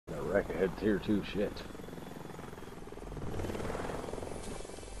Rack ahead tier 2 shit.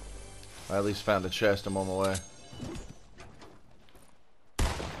 I at least found a chest. I'm on my way.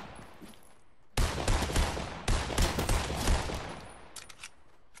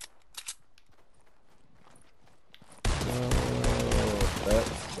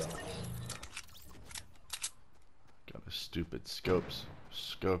 Got a stupid scoped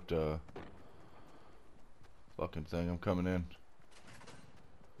fucking thing. I'm coming in.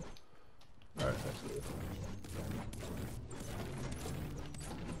 Alright, that's good.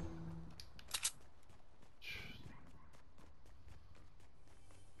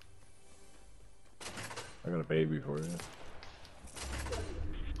 I got a baby for you.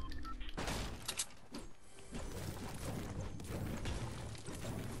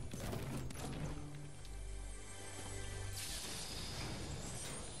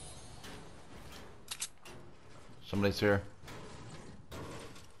 Somebody's here.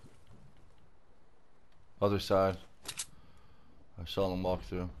 Other side. I saw them walk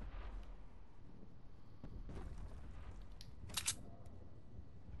through.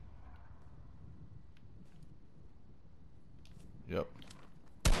 Yep.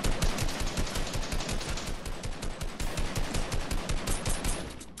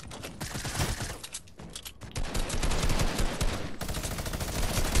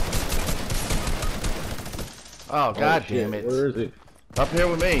 Oh, god damn it. Where is he? Up here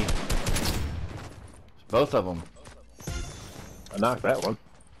with me. Both of them. I knocked that one.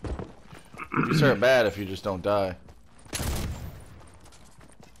 These hurt bad if you just don't die.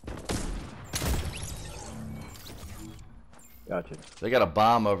 Gotcha. They got a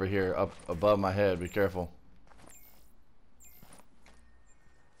bomb over here up above my head. Be careful.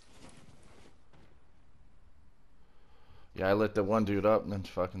 Yeah, I lit the one dude up and then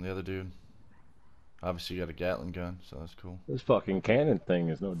fucking the other dude. Obviously you got a Gatling gun, so that's cool. This fucking cannon thing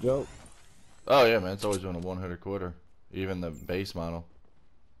is no joke. Oh yeah, man, it's always been a 100 quarter. Even the base model.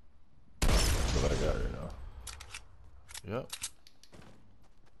 That's what I got right now. Yep.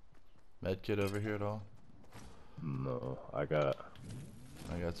 Med kit over here at all? No, I got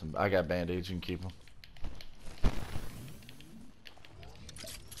some. I got band-aids. You can keep them.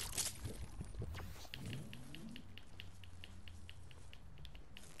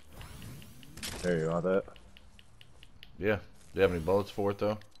 There you want that? Yeah. Do you have any bullets for it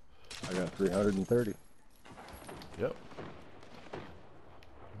though? I got 330. Yep.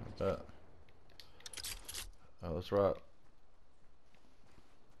 Like that. Oh, let's rock.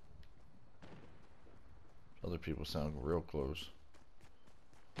 Other people sound real close.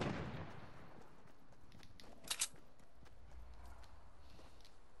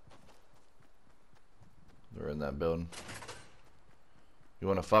 They're in that building. You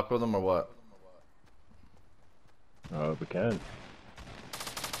want to fuck with them or what? Oh, we can.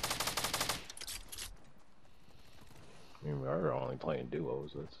 I mean, we are only playing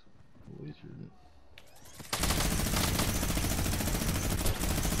duos. That's at least you're...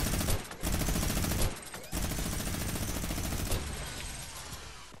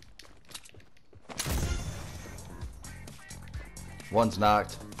 One's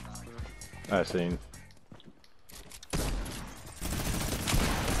knocked. I seen.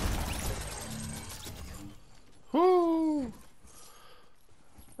 Whoo!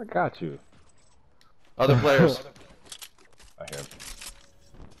 I got you. Other players. I hear him.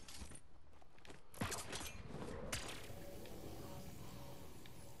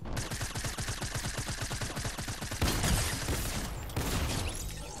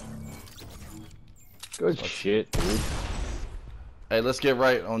 Good shit, dude. Hey, let's get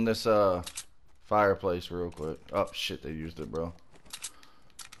right on this fireplace real quick. Oh shit, they used it, bro.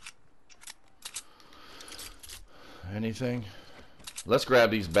 Anything? Let's grab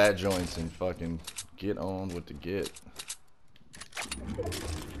these bat joints and fucking get on with the get.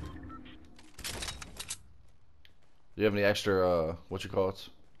 Do you have any extra what you call it?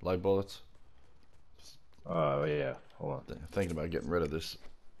 Light bullets? Yeah. Hold on. Thinking about getting rid of this.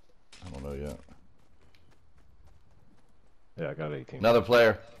 I don't know yet. Yeah, I got 18. Another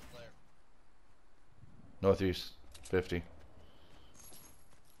player. Northeast, 50.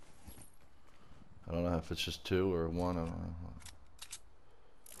 I don't know if it's just 2 or 1. I don't know.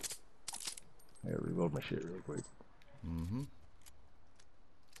 I gotta reload my shit real quick. Mm-hmm.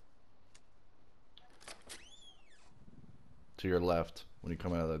 To your left when you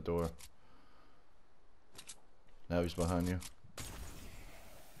come out of that door. Now he's behind you.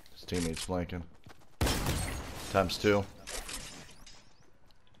 His teammate's flanking. ×2.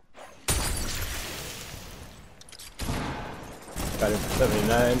 Got him for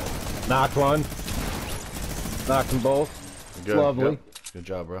 79. Knocked one. Knocked them both. Good. Lovely. Yep. Good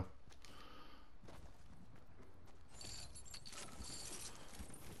job, bro.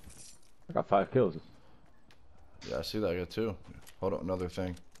 I got 5 kills. Yeah, I see that. I got 2. Hold on, another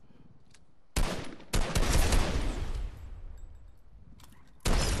thing.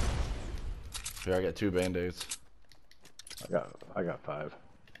 Here, I got 2 band-aids. I got 5.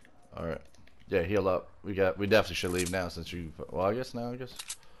 All right. Yeah, heal up. We definitely should leave now since you. Well, I guess now. I guess.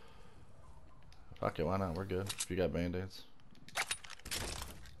 Fuck it. Why not? We're good. If you got band-aids.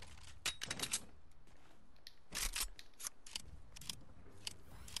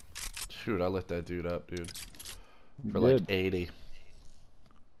 Shoot, I lit that dude up, dude. For like 80.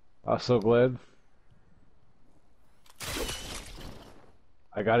 I was so glad.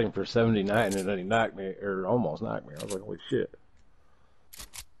 I got him for 79 and then he knocked me, or almost knocked me. I was like, holy shit.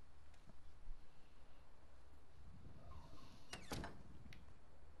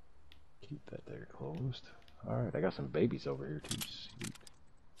 Keep that there closed. Alright, I got some babies over here too. Sweet.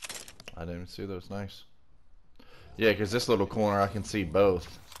 I didn't even see those. Nice. Yeah, because this little corner I can see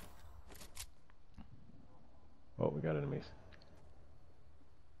both. Oh, we got enemies.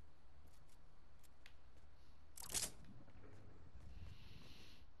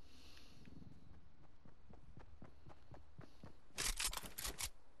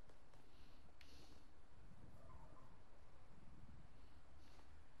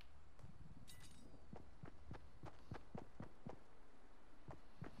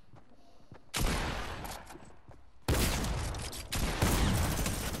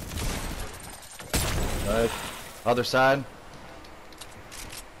 Nice. Other side.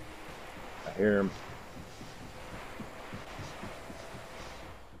 I hear him.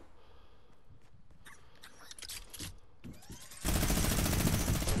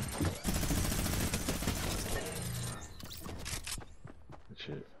 Good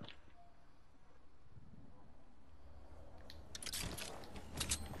shit.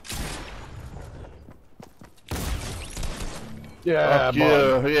 Yeah, Fuck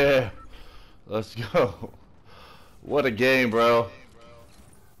you. Yeah. Let's go. What a game, bro.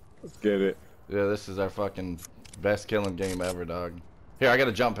 Let's get it. Yeah, this is our fucking best killing game ever, dog. Here, I got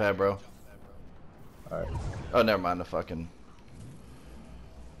a jump pad, bro. Alright. Oh, never mind the fucking.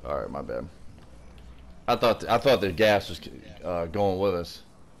 Alright, my bad. I thought the gas was going with us.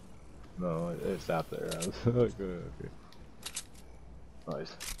 No, it stopped there. I was like, okay.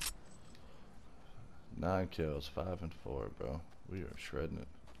 Nice. 9 kills, 5 and 4, bro. We are shredding it.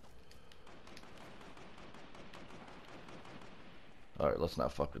 Alright, let's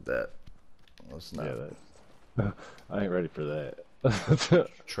not fuck with that. Let's not. Yeah, that. I ain't ready for that.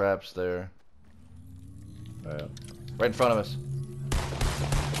 Traps there. Yeah. Right in front of us.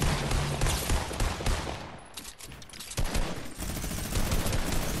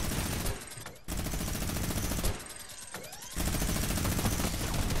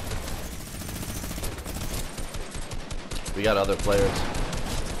 We got other players.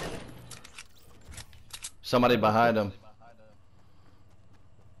 Somebody behind him.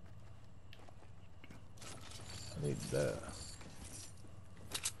 I need that.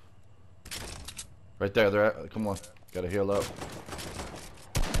 Right there, they're at, come on. Gotta heal up.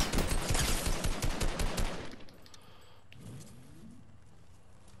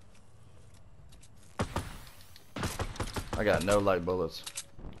 I got no light bullets.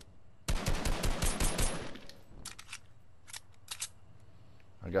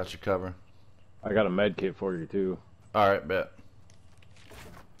 I got you covered. I got a med kit for you too. Alright, bet.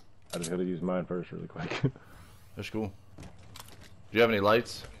 I just gotta use mine first really quick. That's cool. Do you have any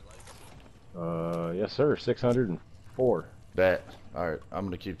lights? Yes sir, 604. Bet. Alright, I'm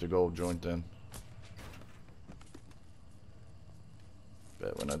gonna keep the gold joint then.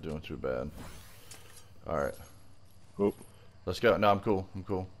 Bet we're not doing too bad. Alright. Oop. Let's go. No, I'm cool. I'm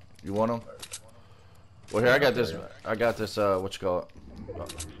cool. You want them? Well, here, I got this, what you call it?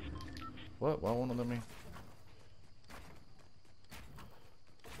 What? Why won't it let me?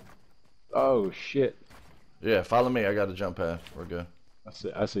 Oh shit. Yeah, follow me. I got a jump pad. We're good.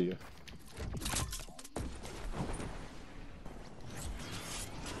 I see you.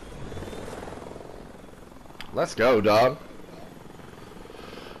 Let's go, dog.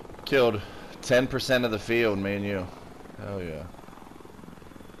 Killed 10% of the field, me and you. Hell yeah.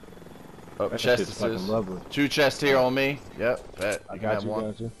 Oh, That chest shit's fucking assist. lovely. 2 chests here on me. Yep, bet. I You can got have you, one.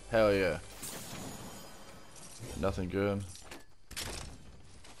 got you. Hell yeah. Nothing good.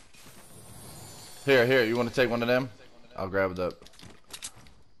 Here, you want to take one of them? I'll grab the.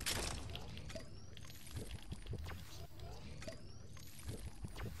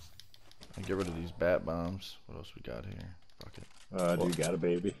 And get rid of these bat bombs. What else we got here? Fuck it. Do you got a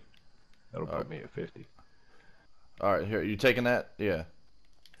baby? That'll Alright. put me at 50. Alright, here. You taking that? Yeah.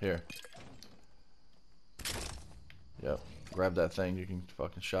 Here. Yep. Grab that thing. You can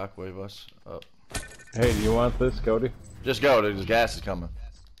fucking shockwave us up. Hey, do you want this, Cody? Just go. There's gas is coming.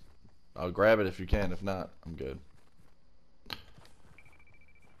 I'll grab it if you can. If not, I'm good.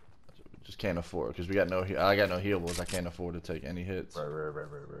 Just can't afford because we got no. I got no healables. I can't afford to take any hits. Right.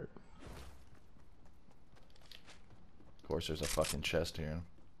 Of course, there's a fucking chest here.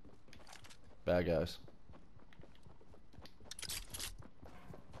 Bad guys.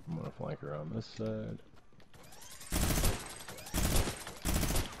 I'm gonna flank around this side.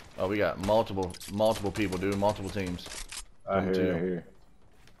 Oh, we got multiple people, dude. Multiple teams. I hear.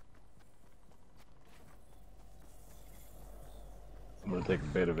 I'm gonna take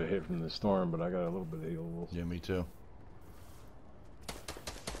a bit of a hit from the storm, but I got a little bit of healables. Yeah, me too.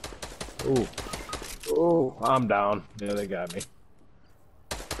 Ooh. Oh, I'm down. Yeah, they got me.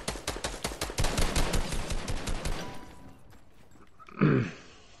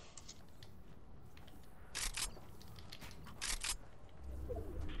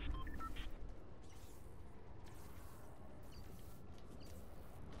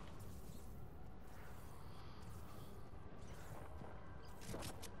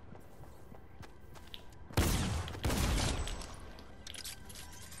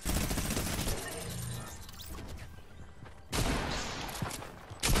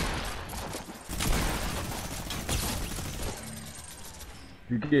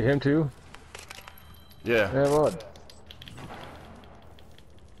 You get him too? Yeah. Yeah, what?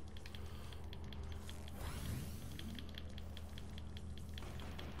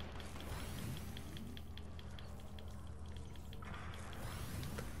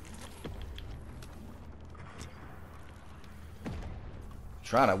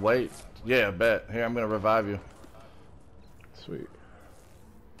 Trying to wait. Yeah, bet. Here, I'm gonna revive you. Sweet.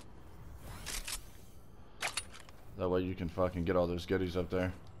 That way you can fucking get all those goodies up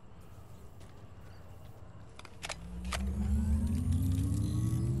there.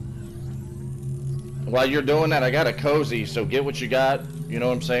 While you're doing that, I got a cozy, so get what you got. You know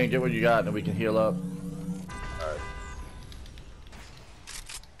what I'm saying? Get what you got, and we can heal up.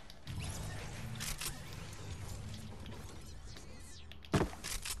 Alright.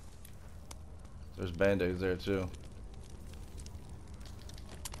 There's band-aids there, too.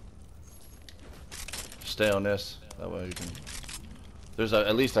 Stay on this. That way you can... There's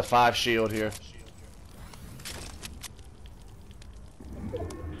at least a 5 shield here.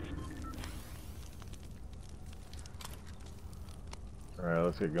 Alright,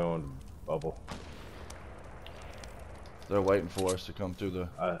 let's get going, Bubble. They're waiting for us to come through the...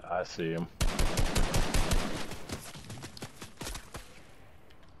 I see him.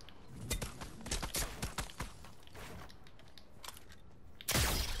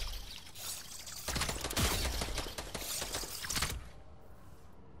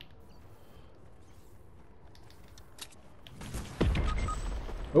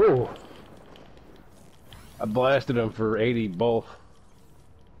 Oh! I blasted him for 80 both.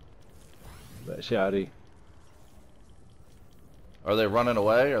 That shotty. Are they running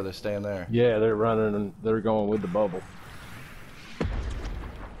away or are they staying there? Yeah, they're running and they're going with the bubble.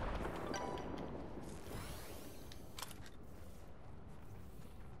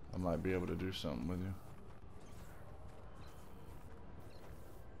 I might be able to do something with you.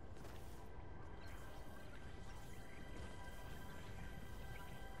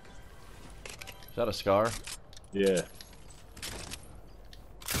 Is that a scar? Yeah.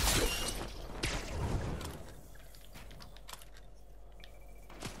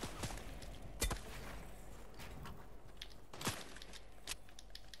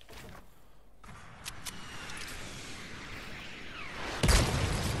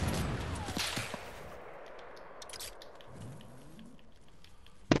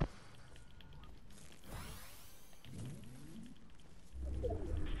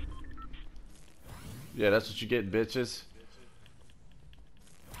 Yeah, that's what you get, bitches.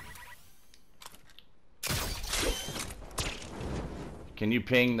 Can you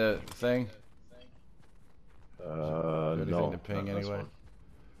ping the thing? Anything No. to ping not this anyway? one.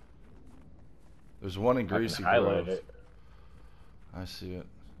 There's one in I can Greasy highlight Grove. it. I see it.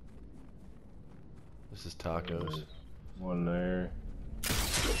 This is tacos. There's one there.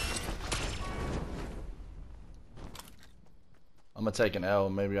 I'm gonna take an L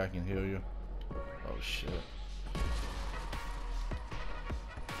and maybe I can heal you. Oh shit.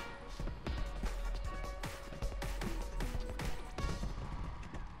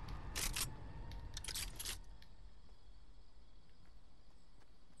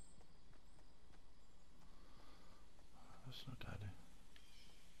 That's no goddamn.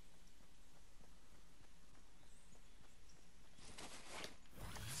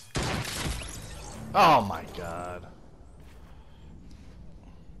 Oh my god.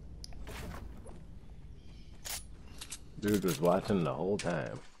 Dude was watching the whole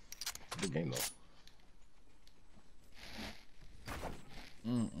time. Good game though.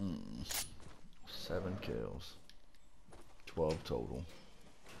 7 kills. 12 total.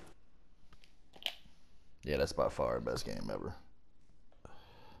 Yeah, that's by far our best game ever.